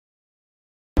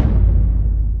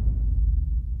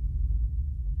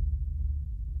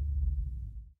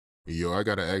Yo, I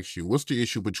gotta ask you, what's the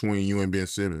issue between you and Ben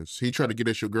Simmons? He tried to get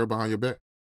at your girl behind your back?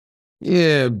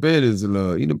 Yeah, Ben is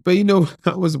love. But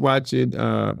I was watching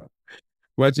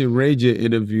Ray J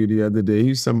interview the other day. He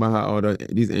was talking about how all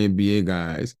these NBA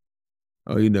guys,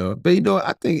 but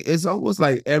I think it's almost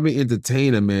like every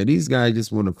entertainer, man. These guys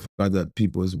just want to fuck other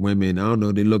people's women. I don't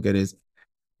know. They look at it.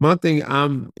 My thing,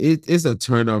 it's a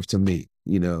turn off to me.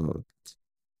 Even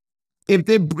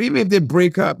if they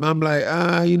break up, I'm like,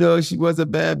 she was a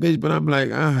bad bitch, but I'm like,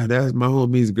 that's my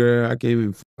homie's girl. I can't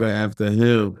even fuck her after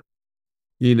him.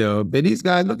 But these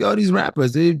guys, look at all these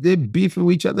rappers. They're beefing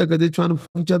with each other because they're trying to fuck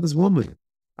each other's woman.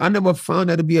 I never found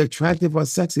that to be attractive or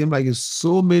sexy. I'm like, there's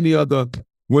so many other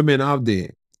women out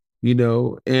there,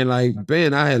 and like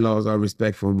Ben, I had lost all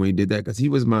respect for him when he did that because he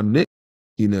was my nick,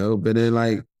 but then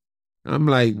like, I'm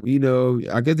like,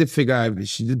 I guess they figure out if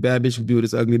she's this bad bitch can do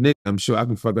this ugly nigga, I'm sure I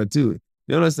can fuck her too.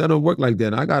 You understand? I don't work like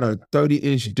that. I got a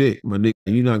 30-inch dick, my nigga.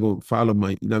 You're not gonna follow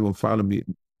me.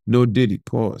 No Diddy.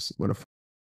 Pause. What a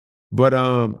but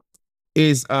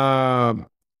it's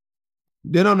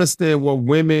they don't understand what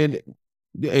women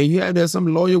and yeah, there's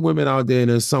some loyal women out there,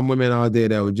 and there's some women out there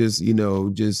that would just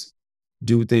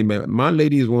do things. But my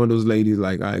lady is one of those ladies,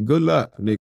 like, all right, good luck,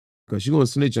 nigga, because she's gonna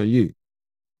snitch on you.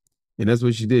 And that's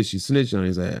what she did. She snitched on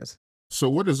his ass. So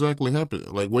what exactly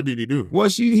happened? Like, what did he do? Well,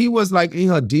 he was like in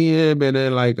her DM, and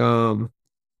then like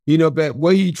but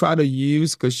what he tried to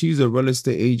use, because she's a real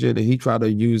estate agent, and he tried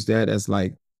to use that as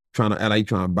like trying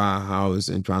to buy a house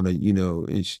and trying to,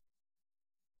 use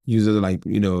it like,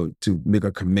 to make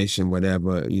a commission,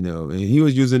 whatever, and he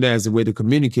was using that as a way to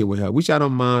communicate with her, which I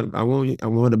don't mind. I want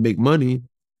her to make money,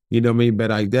 what I mean?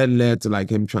 But like that led to like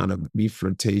him trying to be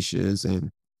flirtatious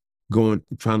and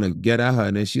trying to get at her.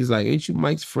 And then she's like, ain't you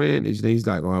Mike's friend? And he's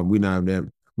like, oh, we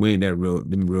ain't that real,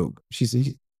 them real. She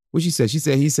said, what she said?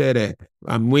 He said that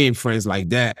we ain't friends like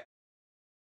that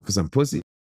for some pussy.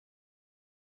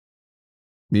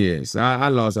 Yes, I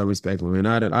lost our respect for him.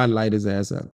 I light his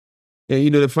ass up.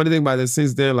 And the funny thing about it,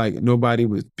 since then, like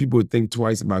people would think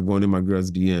twice about going in my girl's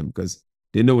DM because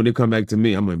they know when they come back to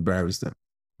me, I'm gonna embarrass them.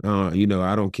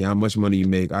 I don't care how much money you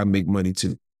make, I make money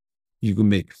too. You can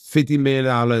make $50 million,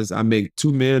 I make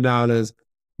 $2 million.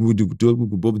 We could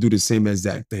both do the same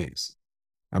exact things.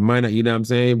 I might not, you know what I'm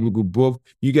saying? We could both,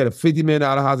 you get a $50 million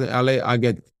house in LA, I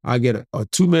get a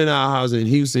 $2 million house in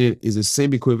Houston is the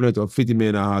same equivalent to a $50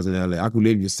 million house in LA. I could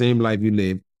live the same life you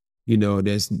live.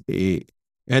 That's it.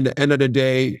 And at the end of the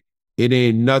day, it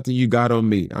ain't nothing you got on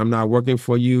me. I'm not working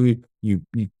for you. You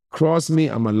cross me,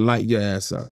 I'm gonna light your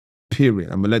ass up.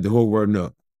 Period. I'm gonna let the whole world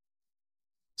know.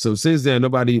 So since then,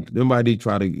 nobody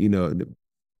try to,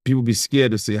 people be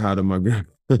scared to say hi to my girl.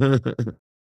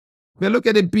 Man, look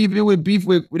at the beef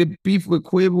with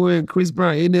Quavo and Chris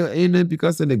Brown. Ain't it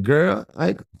because of the girl?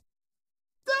 Like,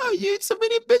 no, you so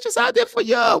many bitches out there for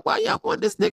y'all. Why y'all want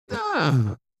this nigga?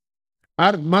 Nah.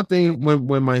 My thing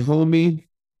when my homie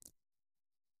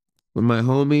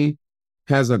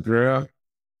has a girl,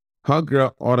 her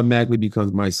girl automatically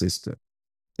becomes my sister.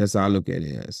 That's how I look at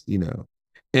it as,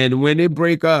 And when they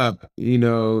break up, she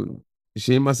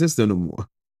ain't my sister no more.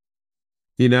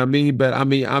 You know what I mean? But I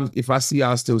mean, if I see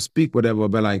I'll still speak, whatever,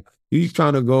 but like you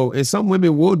trying to go, and some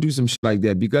women will do some shit like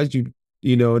that because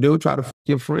they'll try to fuck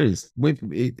your friends.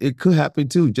 It could happen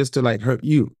too, just to like hurt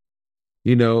you.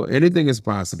 Anything is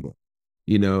possible.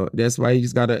 That's why you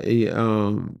just gotta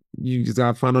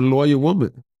find a loyal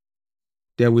woman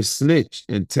that would snitch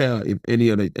and tell if any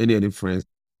of the friends.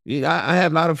 I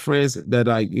have a lot of friends that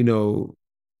like,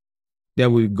 that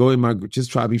would go in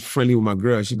just try to be friendly with my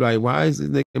girl. She'd be like, why is this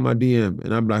nigga in my DM?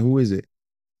 And I'm like, who is it?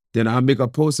 Then I'll make a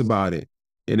post about it.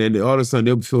 And then all of a sudden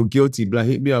they'll feel guilty. Be like,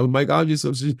 hit me up. I'm like, I was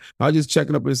just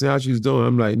checking up and see how she's doing.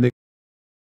 I'm like, nigga,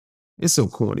 it's so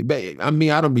corny. But I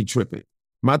mean, I don't be tripping.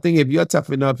 My thing, if you're tough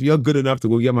enough, you're good enough to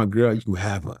go get my girl, you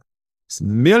have her. There's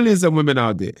millions of women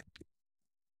out there.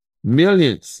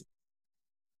 Millions.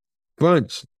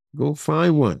 Bunch. Go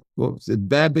find one. There's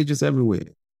bad bitches everywhere.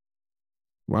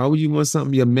 Why would you want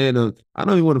something your man on? I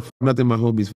don't even want to fuck nothing my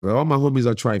homies for. All my homies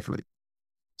are trifling.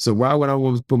 So why would I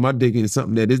want to put my dick in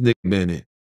something that this nigga been in?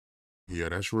 Yeah,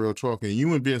 that's real talk. And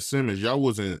you and Ben Simmons, y'all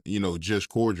wasn't, just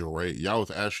cordial, right? Y'all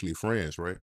was actually friends,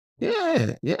 right?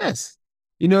 Yeah, yes.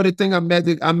 The thing I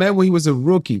met when he was a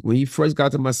rookie, when he first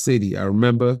got to my city. I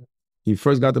remember he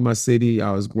first got to my city.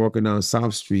 I was walking down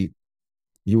South Street.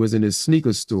 He was in his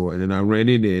sneaker store, and then I ran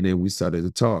in there, and then we started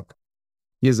to talk.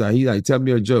 He like, tell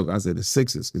me a joke. I said the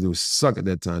Sixers, because it was suck at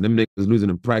that time. Them niggas was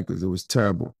losing in practice. It was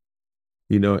terrible.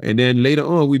 And then later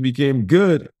on we became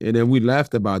good, and then we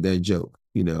laughed about that joke,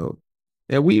 and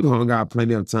we've hung out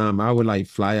plenty of time. I would like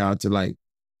fly out to like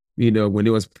When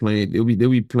they was playing, they'll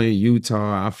be playing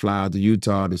Utah. I fly out to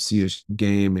Utah to see a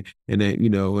game, and then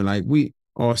and like we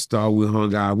all star, we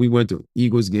hung out. We went to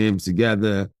Eagles games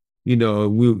together. We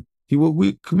he wa-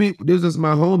 we commit. This was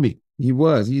my homie. He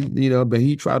was but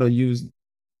he tried to use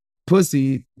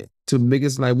pussy to make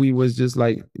us like we was just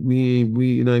like we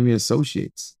what I mean,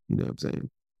 associates. You know what I'm saying?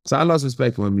 So I lost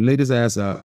respect for him. Laid his ass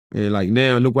up, and like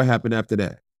now look what happened after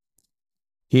that.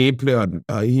 He ain't play a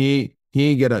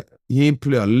he ain't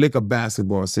play a lick of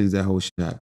basketball since that whole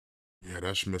shot. Yeah,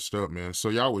 that's messed up, man. So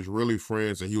y'all was really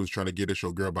friends, and he was trying to get at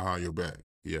your girl behind your back.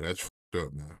 Yeah, that's fucked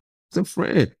up, man. It's a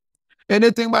friend. And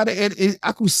the thing about it,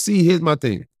 I could see, here's my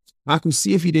thing. I could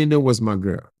see if he didn't know it was my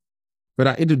girl. But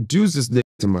I introduced this nigga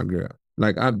to my girl.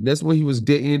 Like that's when he was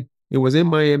dating. It was in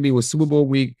Miami, it was Super Bowl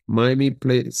week. Miami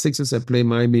played Sixers had played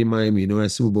Miami, that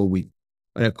Super Bowl week.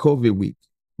 That COVID week,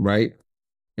 right?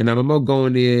 And I remember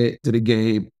going there to the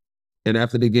game. And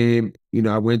after the game,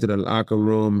 I went to the locker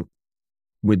room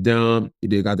with them.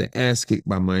 They got the ass kicked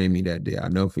by Miami that day. I'll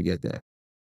never forget that.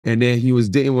 And then he was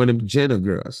dating one of them Jenner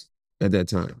girls at that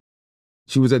time.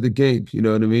 She was at the games, you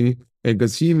know what I mean? And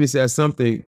because she even said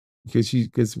something,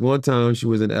 because one time she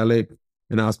was in LA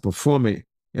and I was performing,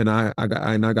 and I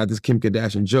got this Kim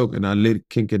Kardashian joke, and I lit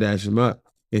Kim Kardashian up.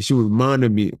 And she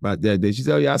reminded me about that day. She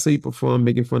said, "Oh yeah, I saw you perform,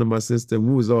 making fun of my sister.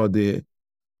 We was all there."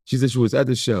 She said she was at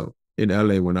the show in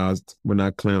LA when I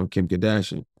clowned Kim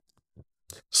Kardashian.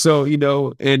 So,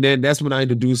 and then that's when I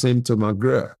introduced him to my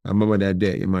girl. I remember that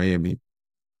day in Miami.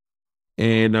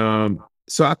 And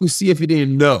so I could see if he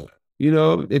didn't know.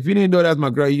 If he didn't know that was my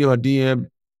girl, you her DM.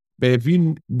 But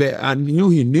I knew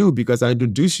he knew because I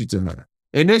introduced you to her.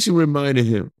 And then she reminded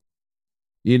him,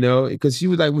 because she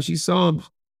was like, when she saw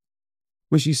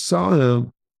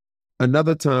him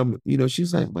another time, she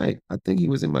was like, Mike, I think he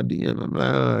was in my DM. I'm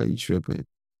like, oh, you tripping.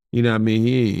 You know what I mean?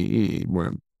 He ain't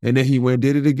worm. And then he went and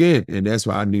did it again. And that's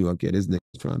why I knew, okay, this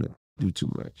nigga's trying to do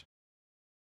too much.